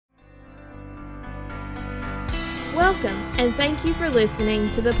Welcome, and thank you for listening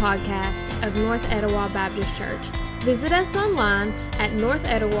to the podcast of North Etowah Baptist Church. Visit us online at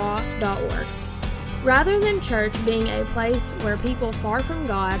northetowah.org. Rather than church being a place where people far from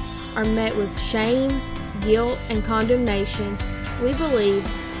God are met with shame, guilt, and condemnation, we believe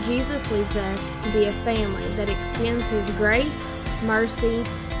Jesus leads us to be a family that extends His grace, mercy,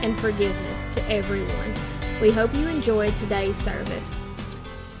 and forgiveness to everyone. We hope you enjoyed today's service.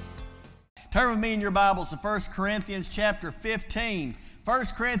 Turn with me in your Bibles to 1 Corinthians chapter 15. 1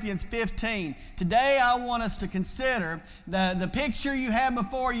 Corinthians 15. Today I want us to consider the picture you have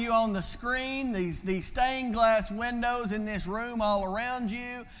before you on the screen, these stained glass windows in this room all around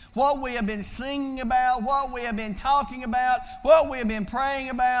you, what we have been singing about, what we have been talking about, what we have been praying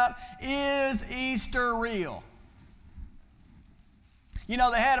about. Is Easter real? You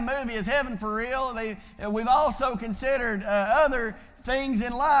know, they had a movie, Is Heaven for Real? We've also considered other things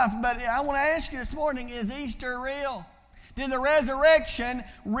in life, but I want to ask you this morning, is Easter real? Did the resurrection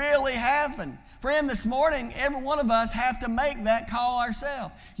really happen? Friend, this morning, every one of us have to make that call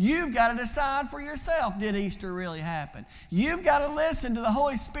ourselves. You've got to decide for yourself, did Easter really happen? You've got to listen to the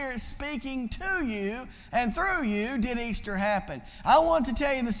Holy Spirit speaking to you and through you, did Easter happen? I want to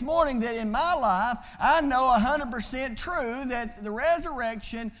tell you this morning that in my life, I know 100% true that the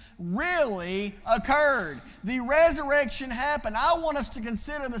resurrection really occurred. The resurrection happened. I want us to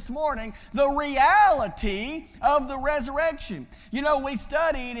consider this morning the reality of the resurrection. You know, we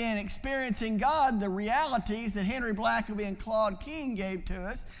studied in Experiencing God the realities that Henry Blackaby and Claude King gave to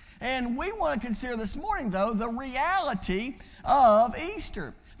us. And we want to consider this morning, though, the reality of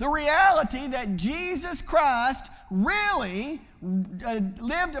Easter. The reality that Jesus Christ really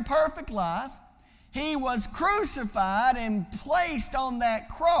lived a perfect life. He was crucified and placed on that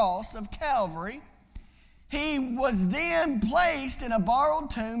cross of Calvary. He was then placed in a borrowed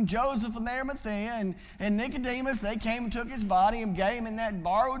tomb. Joseph of Arimathea and Nicodemus, they came and took his body and gave him in that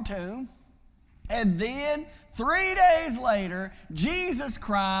borrowed tomb. And then 3 days later, Jesus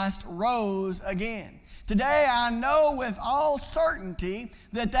Christ rose again. Today, I know with all certainty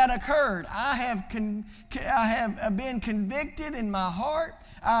that occurred. I have been convicted in my heart.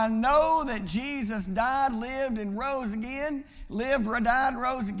 I know that Jesus died, lived, and rose again. Lived, died, and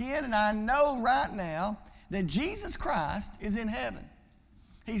rose again. And I know right now that Jesus Christ is in heaven.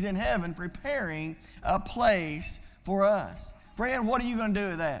 He's in heaven preparing a place for us. Friend, what are you going to do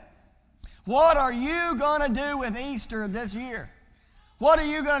with that? What are you going to do with Easter this year? What are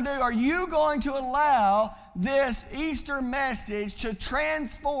you going to do? Are you going to allow this Easter message to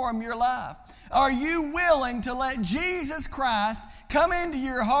transform your life? Are you willing to let Jesus Christ come into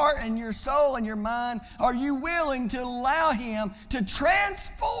your heart and your soul and your mind? Are you willing to allow Him to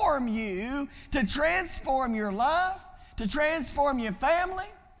transform you, to transform your life, to transform your family,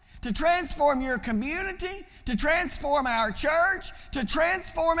 to transform your community, to transform our church, to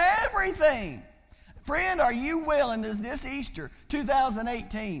transform everything? Friend, are you willing this Easter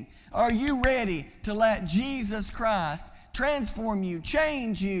 2018? Are you ready to let Jesus Christ transform you,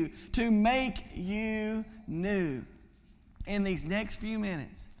 change you, to make you new? In these next few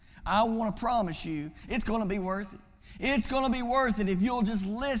minutes, I want to promise you it's going to be worth it. It's going to be worth it if you'll just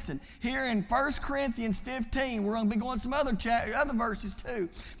listen. Here in 1 Corinthians 15, we're going to be going some other verses too.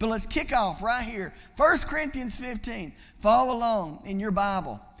 But let's kick off right here. 1 Corinthians 15. Follow along in your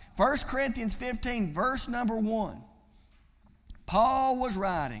Bible. 1 Corinthians 15, verse number 1. Paul was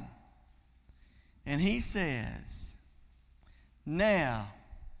writing, and he says, "Now,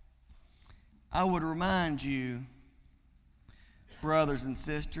 I would remind you, brothers and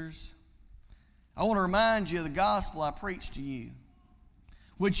sisters, I want to remind you of the gospel I preached to you,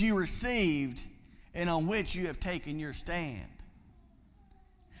 which you received and on which you have taken your stand.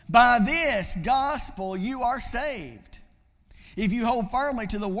 By this gospel you are saved, if you hold firmly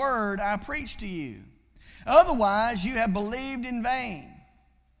to the word I preached to you. Otherwise you have believed in vain.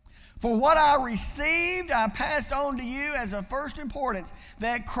 For what I received I passed on to you as of first importance,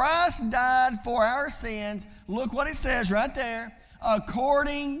 that Christ died for our sins." Look what it says right there.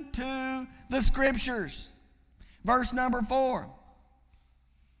 "According to the Scriptures." Verse number 4.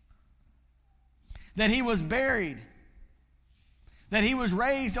 "That He was buried, that He was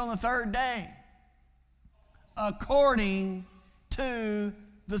raised on the third day, according to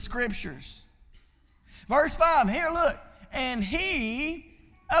the Scriptures." Verse 5, here look, "And He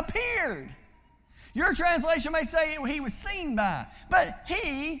appeared." Your translation may say He was seen by, but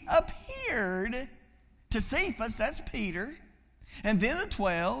He appeared to Cephas, that's Peter, and then the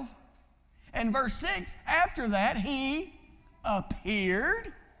 12. And verse 6, after that, He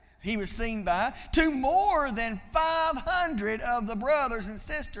appeared, He was seen by, to more than 500 of the brothers and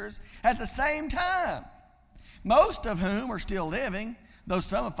sisters at the same time, most of whom are still living, though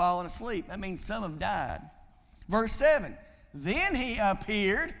some have fallen asleep. That means some have died. Verse 7, then he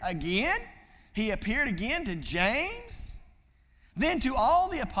appeared again. He appeared again to James, then to all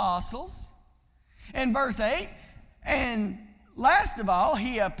the apostles. And verse 8, and last of all,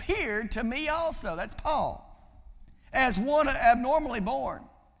 he appeared to me also. That's Paul, as one abnormally born.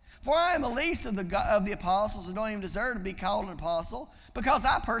 For I am the least of the apostles and don't even deserve to be called an apostle, because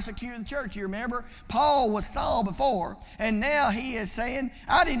I persecuted the church. You remember, Paul was Saul before, and now he is saying,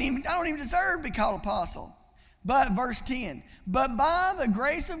 I don't even deserve to be called apostle. But verse 10, but by the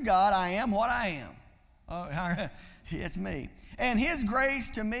grace of God I am what I am. Oh, it's me. And his grace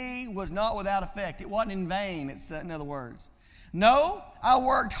to me was not without effect. It wasn't in vain, it's in other words. No, I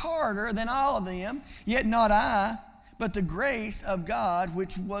worked harder than all of them, yet not I, but the grace of God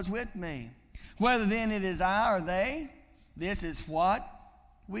which was with me. Whether then it is I or they, this is what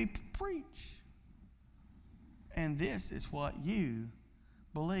we preach. And this is what you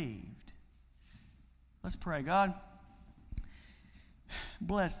believed. Let's pray. God,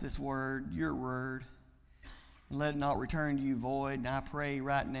 bless this word, your word, and let it not return to you void. And I pray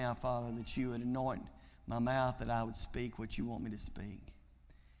right now, Father, that you would anoint my mouth, that I would speak what you want me to speak.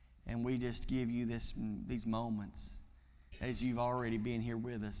 And we just give you these moments as you've already been here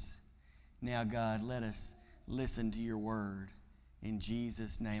with us. Now, God, let us listen to your word. In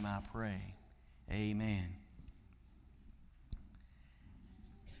Jesus' name I pray. Amen.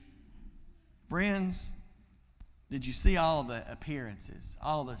 Friends, did you see all the appearances,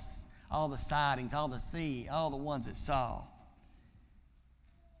 all the sightings, all the ones that saw?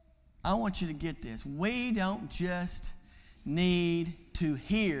 I want you to get this. We don't just need to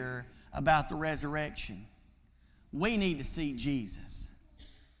hear about the resurrection. We need to see Jesus.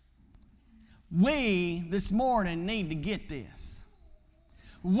 We, this morning, need to get this.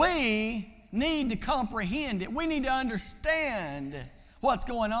 We need to comprehend it. We need to understand what's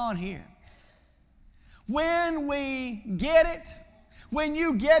going on here. When we get it, when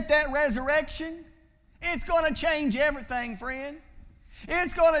you get that resurrection, it's going to change everything, friend.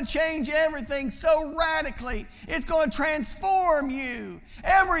 It's going to change everything so radically. It's going to transform you.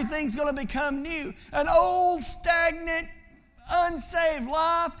 Everything's going to become new. An old, stagnant, unsaved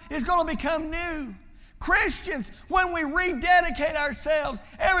life is going to become new. Christians, when we rededicate ourselves,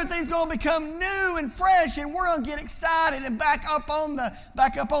 everything's going to become new and fresh, and we're going to get excited and back up on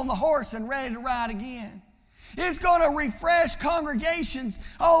the horse and ready to ride again. It's going to refresh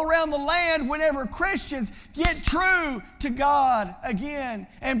congregations all around the land whenever Christians get true to God again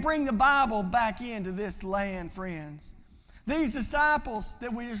and bring the Bible back into this land, friends. These disciples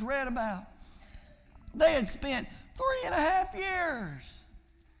that we just read about, they had spent 3.5 years.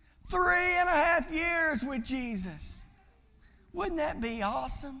 3.5 years with Jesus. Wouldn't that be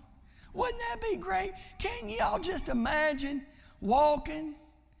awesome? Wouldn't that be great? Can y'all just imagine walking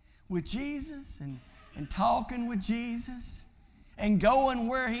with Jesus and talking with Jesus and going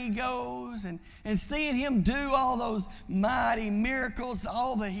where he goes and seeing him do all those mighty miracles,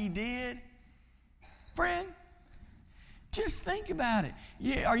 all that he did? Friend, just think about it.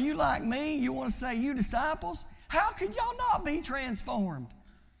 Yeah, are you like me? You want to say, you disciples, how could y'all not be transformed?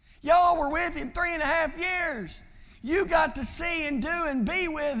 Y'all were with him 3.5 years. You got to see and do and be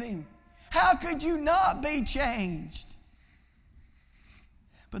with him. How could you not be changed?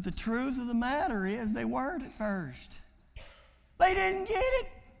 But the truth of the matter is they weren't at first. They didn't get it.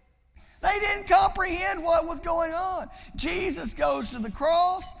 They didn't comprehend what was going on. Jesus goes to the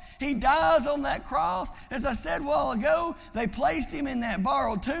cross. He dies on that cross. As I said a while ago, they placed him in that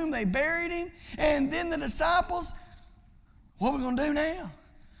borrowed tomb. They buried him. And then the disciples, what are we going to do now?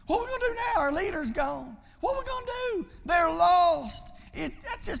 What are we going to do now? Our leader's gone. What are we going to do? They're lost.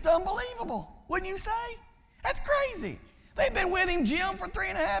 That's just unbelievable, wouldn't you say? That's crazy. They've been with him, Jim, for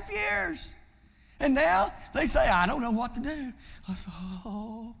 3.5 years. And now they say, I don't know what to do. I said,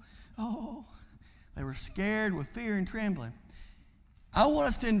 oh. They were scared with fear and trembling. I want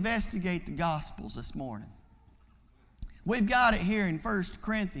us to investigate the Gospels this morning. We've got it here in 1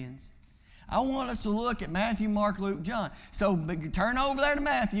 Corinthians. I want us to look at Matthew, Mark, Luke, John. So turn over there to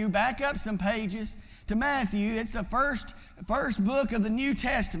Matthew, back up some pages to Matthew. It's the first book of the New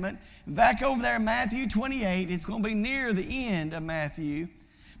Testament. Back over there in Matthew 28. It's going to be near the end of Matthew.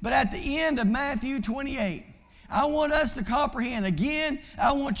 But at the end of Matthew 28, I want us to comprehend. Again,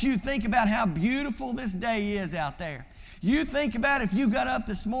 I want you to think about how beautiful this day is out there. You think about if you got up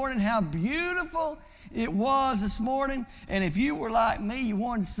this morning, how beautiful it was this morning. And if you were like me, you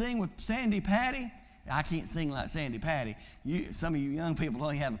wanted to sing with Sandy Patty. I can't sing like Sandy Patty. Some of you young people don't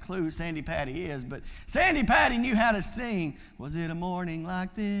even have a clue who Sandy Patty is, but Sandy Patty knew how to sing. Was it a morning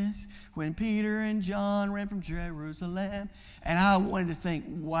like this when Peter and John ran from Jerusalem. And I wanted to think,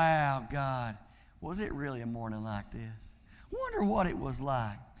 wow, God, was it really a morning like this? Wonder what it was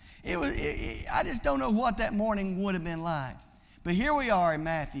like. I just don't know what that morning would have been like. But here we are in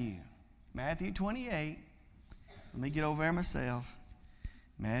Matthew 28. Let me get over there myself.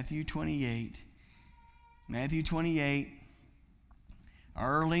 Matthew 28.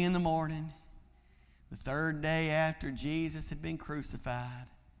 Early in the morning, the third day after Jesus had been crucified,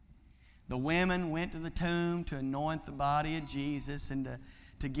 the women went to the tomb to anoint the body of Jesus and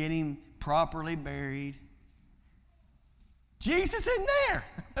to get him properly buried. Jesus isn't there.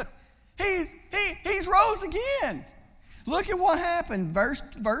 He's rose again. Look at what happened. Verse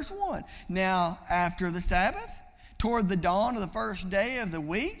 1. Now, after the Sabbath, toward the dawn of the first day of the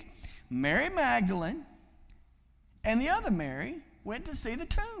week, Mary Magdalene and the other Mary went to see the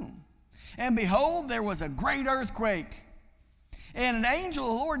tomb. And behold, there was a great earthquake. And an angel of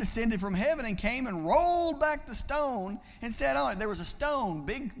the Lord descended from heaven and came and rolled back the stone and sat on it. There was a stone,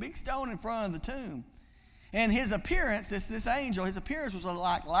 big stone in front of the tomb. And his appearance, this angel, his appearance was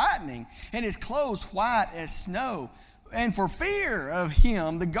like lightning, and his clothes white as snow. And for fear of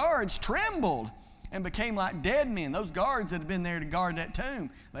him, the guards trembled and became like dead men. Those guards that had been there to guard that tomb,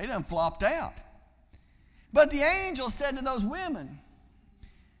 they done flopped out. But the angel said to those women,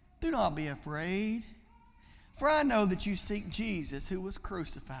 "Do not be afraid, for I know that you seek Jesus who was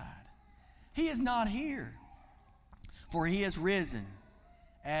crucified. He is not here, for he has risen,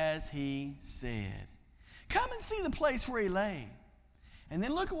 as he said. Come and see the place where he lay." And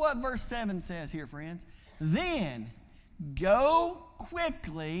then look at what verse 7 says here, friends. "Then go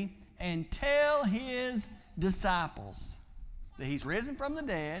quickly and tell his disciples that he's risen from the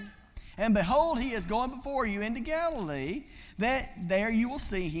dead. And behold, he is going before you into Galilee, that there you will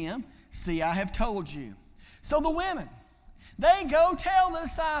see him. See, I have told you." So the women, they go tell the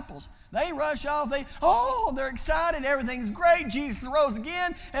disciples. They rush off. They're excited. Everything's great. Jesus rose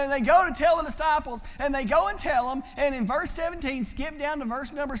again. And they go to tell the disciples. And they go and tell them. And in verse 17, skip down to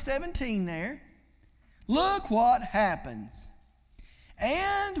verse number 17 there. Look what happens.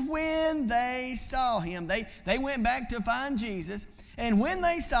 And when they saw him, they went back to find Jesus. And when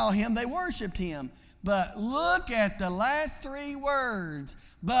they saw him, they worshiped him. But look at the last three words.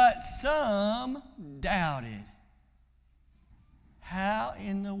 But some doubted. How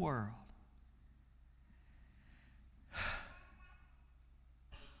in the world?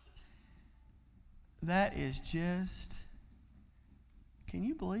 That is just, can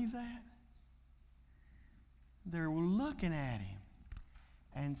you believe that? They're looking at him,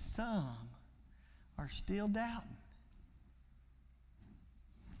 and some are still doubting.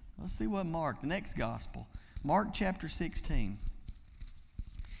 Let's see what Mark, the next gospel, Mark chapter 16.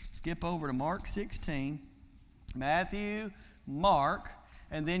 Skip over to Mark 16, Matthew, Mark,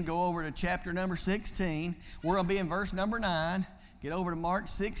 and then go over to chapter number 16. We're going to be in verse number 9. Get over to Mark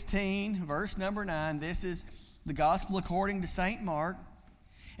 16, verse number 9. This is the gospel according to St. Mark.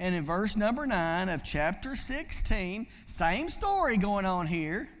 And in verse number 9 of chapter 16, same story going on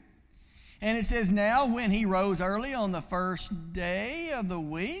here. And it says, "Now when he rose early on the first day of the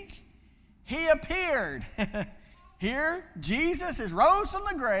week, he appeared." Here, Jesus is rose from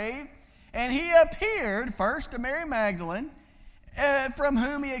the grave, and he appeared first to Mary Magdalene, from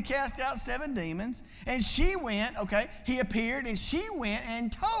whom he had cast out 7 demons. And she went, he appeared, and she went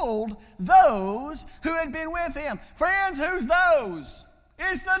and told those who had been with him. Friends, who's those?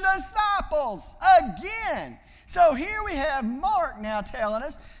 It's the disciples again. So here we have Mark now telling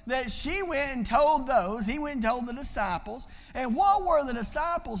us that she went and told those, he went and told the disciples. And what were the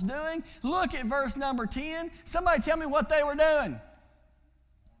disciples doing? Look at verse number 10. Somebody tell me what they were doing.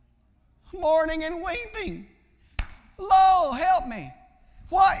 Mourning and weeping. Lord, help me.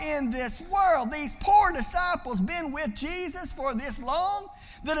 What in this world? These poor disciples been with Jesus for this long.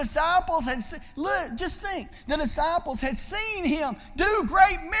 The disciples had, just think, the disciples had seen him do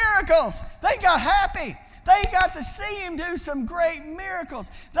great miracles. They got happy. They got to see him do some great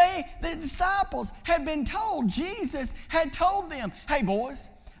miracles. The disciples had been told, Jesus had told them, "Hey boys,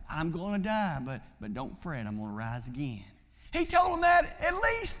 I'm going to die, but don't fret, I'm going to rise again." He told them that at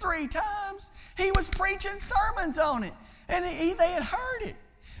least 3 times. He was preaching sermons on it, and they had heard it.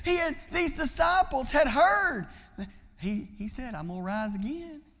 These disciples had heard. He said, "I'm going to rise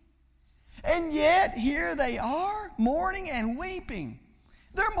again." And yet, here they are, mourning and weeping.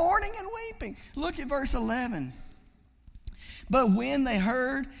 They're mourning and weeping. Look at verse 11. "But when they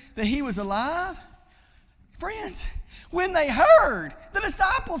heard that he was alive," friends, when they heard, the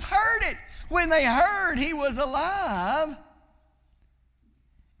disciples heard it. When they heard he was alive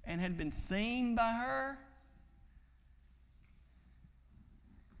and had been seen by her,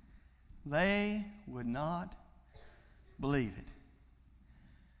 They would not believe it.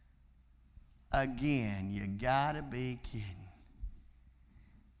 Again, you gotta be kidding.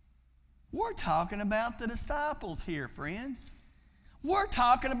 We're talking about the disciples here, friends. We're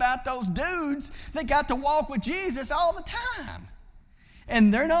talking about those dudes that got to walk with Jesus all the time.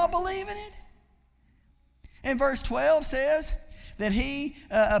 And they're not believing it. And verse 12 says that he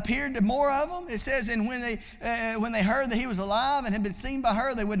appeared to more of them. It says, and when they heard that he was alive and had been seen by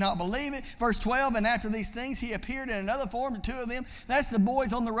her, they would not believe it. Verse 12, and after these things, he appeared in another form to two of them. That's the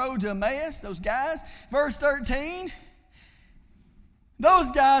boys on the road to Emmaus, those guys. Verse 13,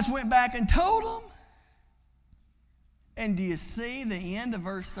 those guys went back and told them. And do you see the end of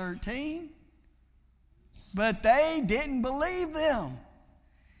verse 13? But they didn't believe them.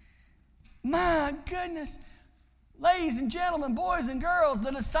 My goodness. Ladies and gentlemen, boys and girls,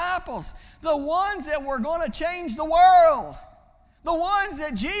 the disciples, the ones that were going to change the world, the ones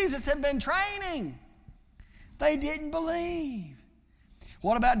that Jesus had been training, they didn't believe.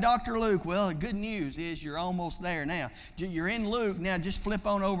 What about Dr. Luke? Well, the good news is you're almost there now. You're in Luke. Now just flip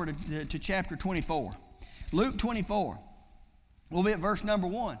on over to chapter 24. Luke 24. We'll be at verse number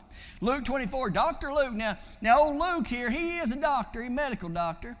 1. Luke 24, Dr. Luke. Now old Luke here, he is a doctor, a medical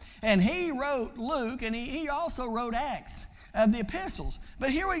doctor, and he wrote Luke, and he also wrote Acts of the epistles. But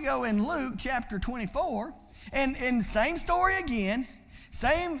here we go in Luke chapter 24, and same story again,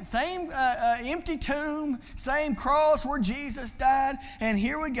 same empty tomb, same cross where Jesus died, and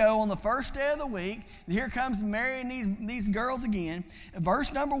here we go on the first day of the week. Here comes Mary and these girls again.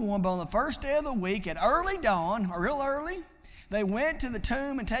 Verse number 1, but on the first day of the week at early dawn, or real early, they went to the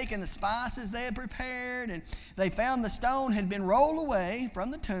tomb and taken the spices they had prepared, and they found the stone had been rolled away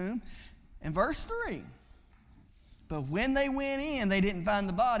from the tomb. And verse 3, but when they went in, they didn't find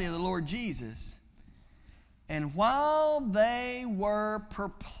the body of the Lord Jesus. And while they were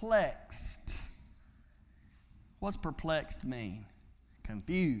perplexed, what's perplexed mean?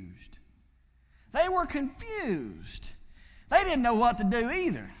 Confused. They were confused. They didn't know what to do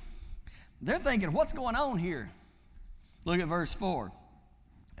either. They're thinking, what's going on here? Look at verse 4.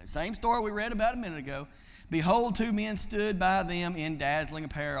 Same story we read about a minute ago. Behold, two men stood by them in dazzling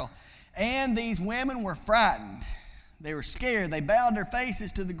apparel. And these women were frightened. They were scared. They bowed their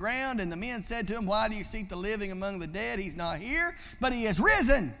faces to the ground. And the men said to him, why do you seek the living among the dead? He's not here, but he is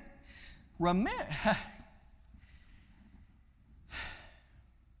risen.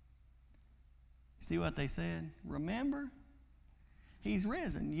 See what they said? Remember? He's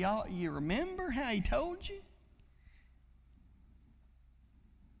risen. Y'all, you remember how he told you?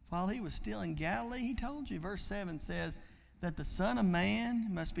 While he was still in Galilee, he told you. Verse 7 says that the Son of Man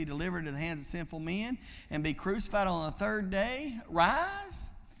must be delivered into the hands of sinful men and be crucified on the third day. Rise?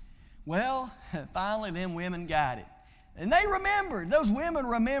 Well, finally them women got it. And they remembered. Those women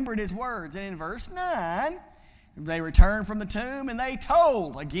remembered his words. And in verse 9, they returned from the tomb and they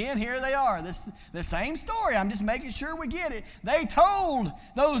told. Again, here they are. The same story. I'm just making sure we get it. They told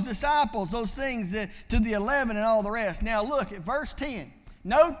those disciples those things to the 11 and all the rest. Now look at verse 10.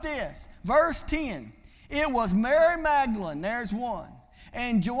 Note this, verse 10, it was Mary Magdalene, there's one,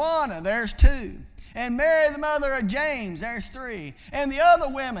 and Joanna, there's two, and Mary the mother of James, there's three, and the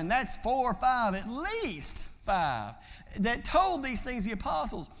other women, that's 4 or 5, at least 5, that told these things the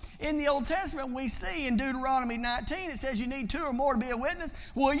apostles. In the Old Testament, we see in Deuteronomy 19, it says you need 2 or more to be a witness.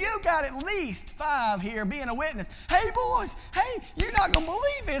 Well, you got at least 5 here being a witness. Hey, boys, hey, you're not going to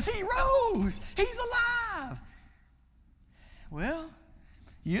believe this. He rose. He's alive. Well,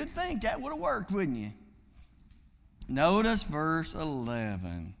 you'd think that would have worked, wouldn't you? Notice verse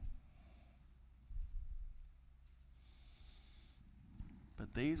 11.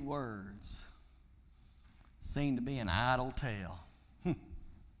 But these words seem to be an idle tale.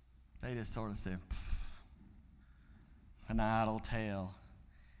 They just sort of said, an idle tale.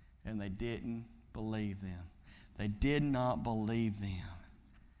 And they didn't believe them. They did not believe them.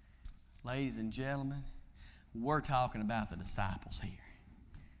 Ladies and gentlemen, we're talking about the disciples here.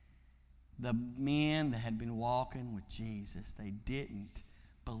 The men that had been walking with Jesus, they didn't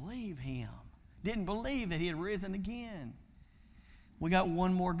believe him. Didn't believe that he had risen again. We got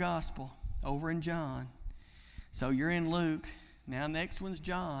one more gospel over in John. So you're in Luke. Now next one's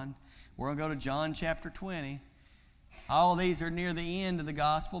John. We're going to go to John chapter 20. All these are near the end of the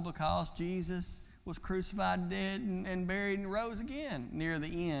gospel because Jesus was crucified, dead, and buried and rose again near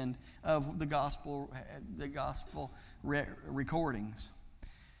the end of the gospel recordings.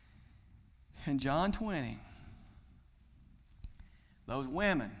 In John 20, those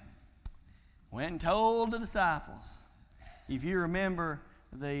women went and told the disciples. If you remember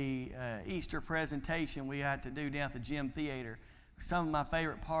the Easter presentation we had to do down at the gym theater Some of my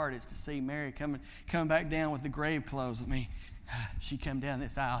favorite part is to see Mary coming back down with the grave clothes with me. She come down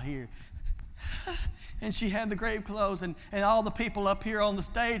this aisle here. And she had the grave clothes, and all the people up here on the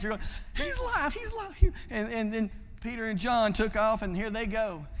stage are going, he's alive, he's alive. And then Peter and John took off, and here they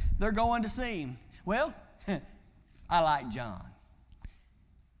go. They're going to see him. Well, I like John.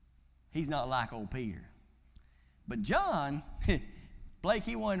 He's not like old Peter. But John, Blake,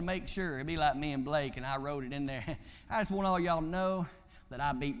 he wanted to make sure. It'd be like me and Blake, and I wrote it in there. I just want all y'all to know that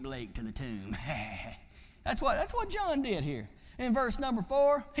I beat Blake to the tomb. That's what John did here. In verse number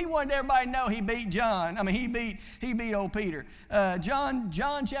 4, he wanted everybody to know he beat John. I mean, he beat old Peter. John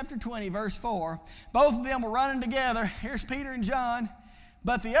chapter 20, verse 4. Both of them were running together. Here's Peter and John.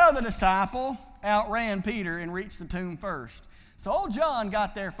 But the other disciple outran Peter and reached the tomb first. So old John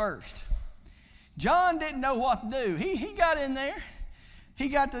got there first. John didn't know what to do. He got in there. He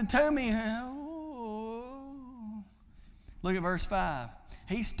got to the tomb. Look at verse 5.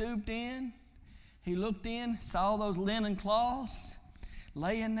 He stooped in. He looked in, saw those linen cloths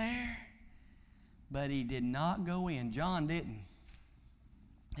laying there, but he did not go in. John didn't.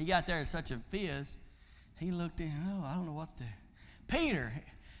 He got there in such a fizz, he looked in, I don't know what to do.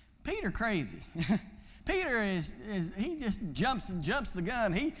 Peter crazy. Peter he just jumps the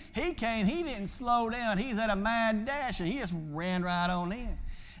gun. He came, he didn't slow down. He's at a mad dash, and he just ran right on in.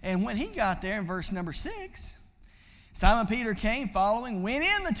 And when he got there in verse number 6, Simon Peter came following, went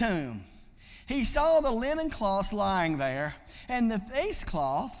in the tomb. He saw the linen cloths lying there, and the face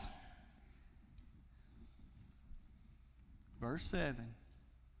cloth, verse 7,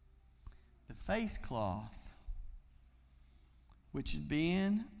 the face cloth which had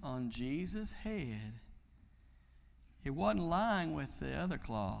been on Jesus' head, it wasn't lying with the other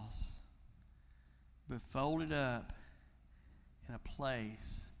cloths, but folded up in a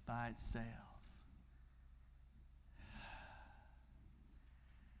place by itself.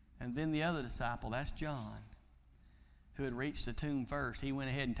 And then the other disciple, that's John, who had reached the tomb first. He went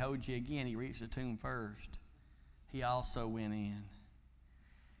ahead and told you again he reached the tomb first. He also went in.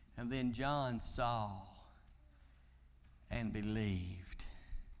 And then John saw and believed.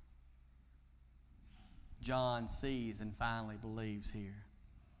 John sees and finally believes here.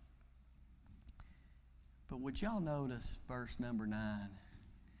 But would y'all notice verse number 9?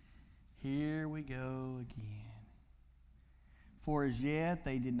 Here we go again. For as yet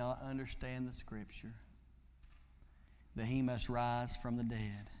they did not understand the scripture, that he must rise from the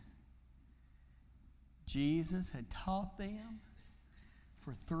dead. Jesus had taught them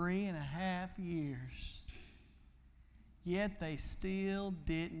for 3.5 years, yet they still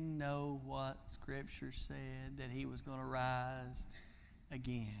didn't know what scripture said, that he was going to rise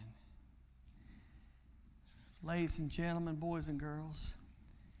again. Ladies and gentlemen, boys and girls,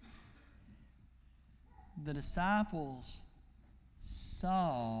 the disciples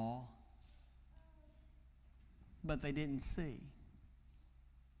saw, but they didn't see.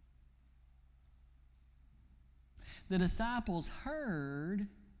 The disciples heard,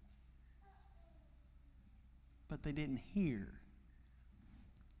 but they didn't hear.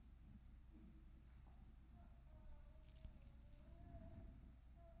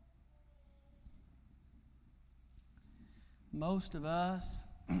 Most of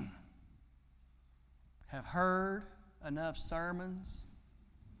us have heard enough sermons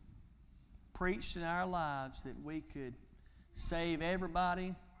preached in our lives that we could save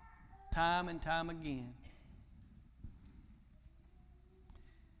everybody time and time again.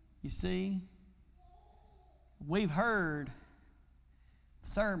 You see, we've heard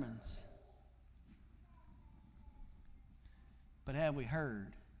sermons, but have we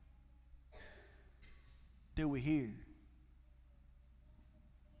heard? Do we hear?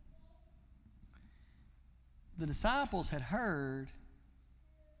 The disciples had heard,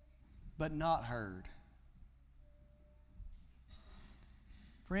 but not heard.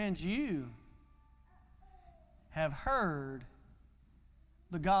 Friends, you have heard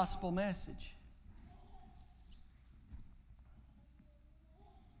the gospel message.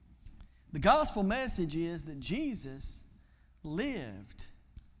 The gospel message is that Jesus lived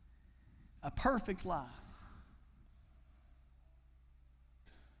a perfect life.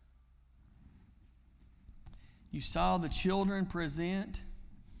 You saw the children present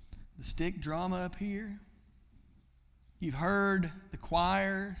the stick drama up here. You've heard the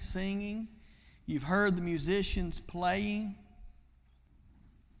choir singing. You've heard the musicians playing.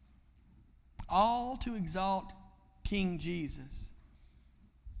 All to exalt King Jesus.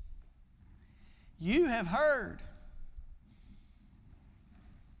 You have heard.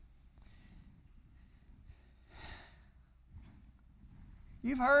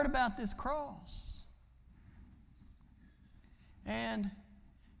 You've heard about this cross. And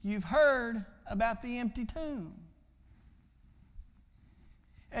you've heard about the empty tomb.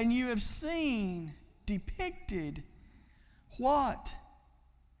 And you have seen depicted what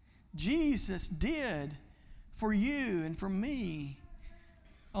Jesus did for you and for me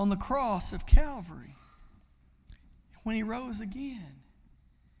on the cross of Calvary when He rose again.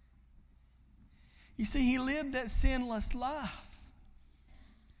 You see, He lived that sinless life.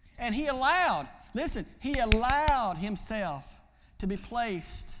 And He allowed Himself to be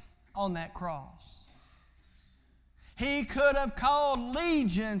placed on that cross. He could have called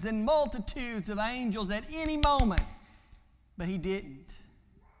legions and multitudes of angels at any moment, but He didn't.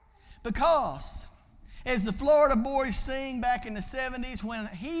 Because, as the Florida boys sing back in the 70s, when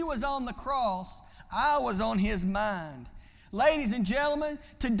He was on the cross, I was on His mind. Ladies and gentlemen,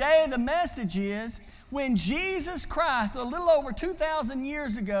 today the message is, when Jesus Christ, a little over 2,000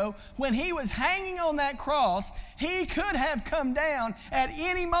 years ago, when He was hanging on that cross, He could have come down at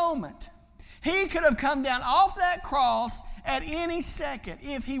any moment. He could have come down off that cross at any second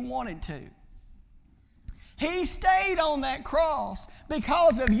if He wanted to. He stayed on that cross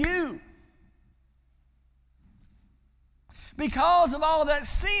because of you. Because of all that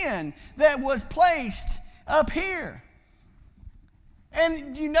sin that was placed up here.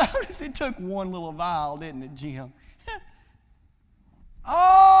 And you notice it took one little vial, didn't it, Jim?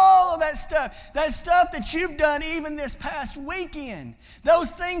 All of that stuff that you've done even this past weekend,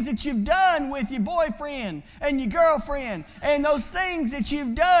 those things that you've done with your boyfriend and your girlfriend, and those things that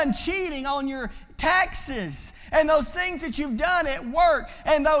you've done cheating on your taxes, and those things that you've done at work,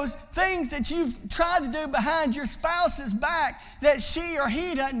 and those things that you've tried to do behind your spouse's back that she or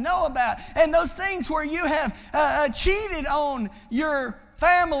he doesn't know about, and those things where you have cheated on your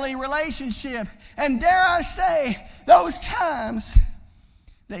family relationship, and dare I say, those times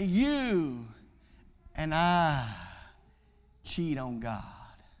that you and I cheat on God.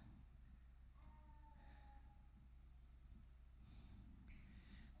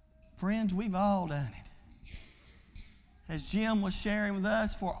 Friends, we've all done it. As Jim was sharing with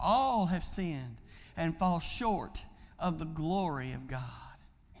us, for all have sinned and fall short of the glory of God.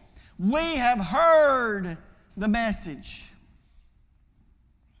 We have heard the message.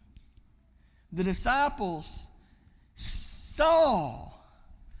 The disciples saw,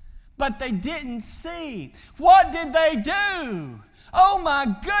 but they didn't see. What did they do? Oh my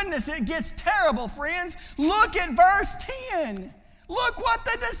goodness, it gets terrible, friends. Look at verse 10. Look what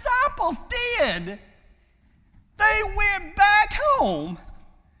the disciples did. They went back home.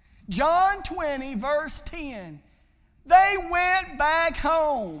 John 20, verse 10. They went back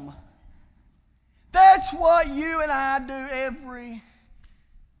home. That's what you and I do every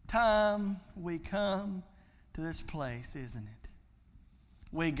time we come to this place, isn't it?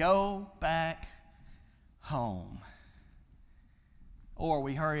 We go back home. Or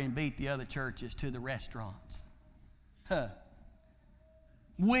we hurry and beat the other churches to the restaurants.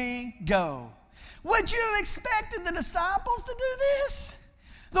 We go. Would you have expected the disciples to do this?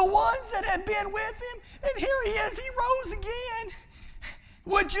 The ones that had been with Him, and here He is, He rose again.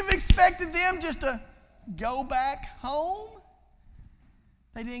 Would you have expected them just to go back home?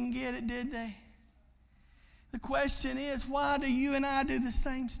 They didn't get it, did they? The question is, why do you and I do the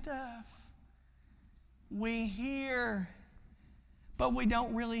same stuff? We hear, but we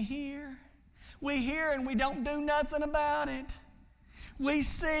don't really hear. We hear and we don't do nothing about it. We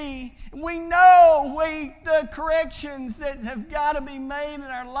see, we know the corrections that have got to be made in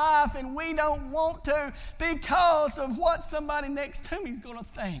our life, and we don't want to because of what somebody next to me is going to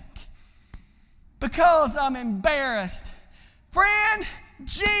think. Because I'm embarrassed. Friend,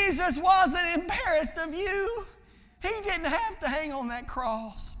 Jesus wasn't embarrassed of you. He didn't have to hang on that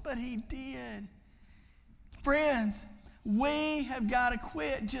cross, but He did. Friends, we have got to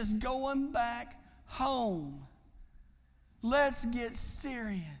quit just going back home. Let's get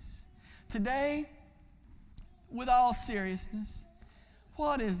serious. Today, with all seriousness,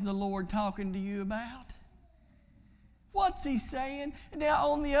 what is the Lord talking to you about? What's He saying? Now,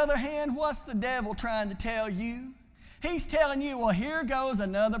 on the other hand, what's the devil trying to tell you? He's telling you, well, here goes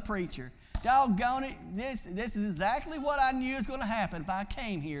another preacher. Doggone it, this is exactly what I knew was going to happen if I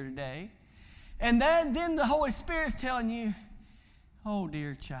came here today. And then the Holy Spirit's telling you, oh,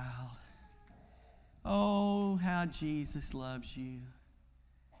 dear child, oh, how Jesus loves you.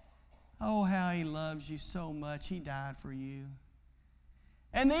 Oh, how He loves you so much. He died for you.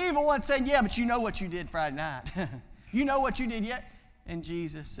 And the evil one said, yeah, but you know what you did Friday night. You know what you did yet? And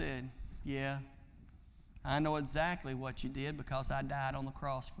Jesus said, yeah, I know exactly what you did because I died on the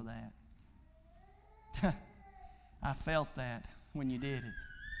cross for that. I felt that when you did it.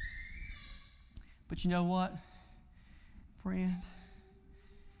 But you know what? Friend,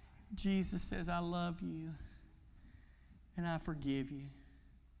 Jesus says, I love you and I forgive you.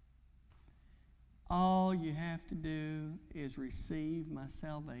 All you have to do is receive my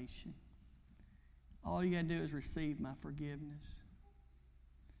salvation. All you got to do is receive my forgiveness.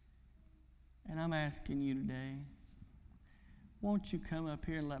 And I'm asking you today, won't you come up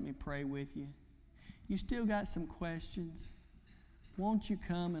here and let me pray with you? You still got some questions? Won't you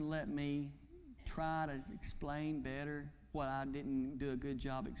come and let me try to explain better what I didn't do a good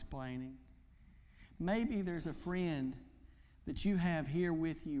job explaining? Maybe there's a friend that you have here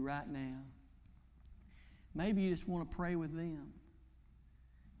with you right now. Maybe you just want to pray with them.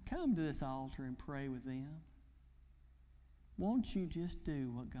 Come to this altar and pray with them. Won't you just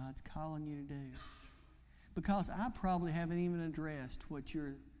do what God's calling you to do? Because I probably haven't even addressed what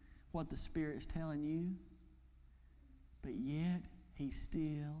the Spirit's telling you, but yet He's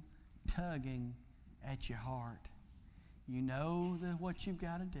still tugging at your heart. You know what you've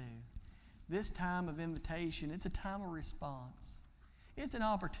got to do. This time of invitation, it's a time of response. It's an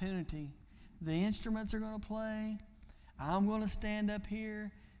opportunity. The instruments are going to play. I'm going to stand up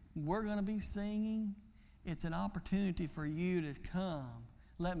here. We're going to be singing. It's an opportunity for you to come.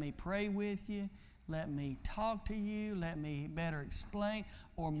 Let me pray with you. Let me talk to you. Let me better explain.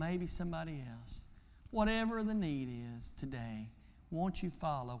 Or maybe somebody else. Whatever the need is today, won't you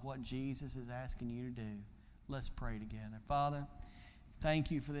follow what Jesus is asking you to do? Let's pray together. Father, thank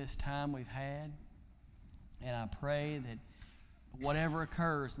you for this time we've had. And I pray that whatever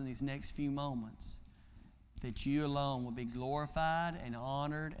occurs in these next few moments, that you alone will be glorified and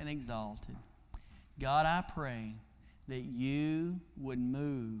honored and exalted. God, I pray that you would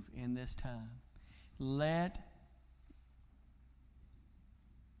move in this time. Let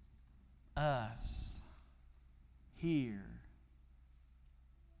us hear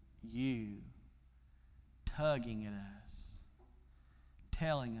you tugging at us,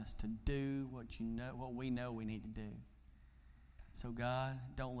 telling us to do what we know we need to do. So God,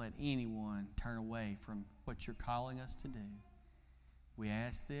 don't let anyone turn away from what you're calling us to do. We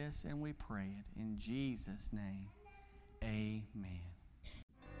ask this and we pray it in Jesus' name. Amen.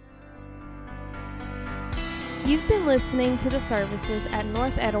 You've been listening to the services at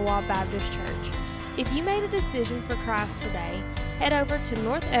North Etowah Baptist Church. If you made a decision for Christ today, head over to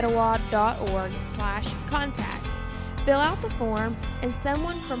northetowah.org/contact. Fill out the form and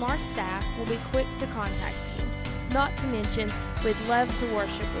someone from our staff will be quick to contact you. Not to mention, we'd love to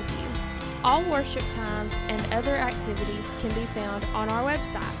worship with you. All worship times and other activities can be found on our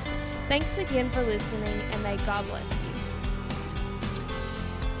website. Thanks again for listening, and may God bless you.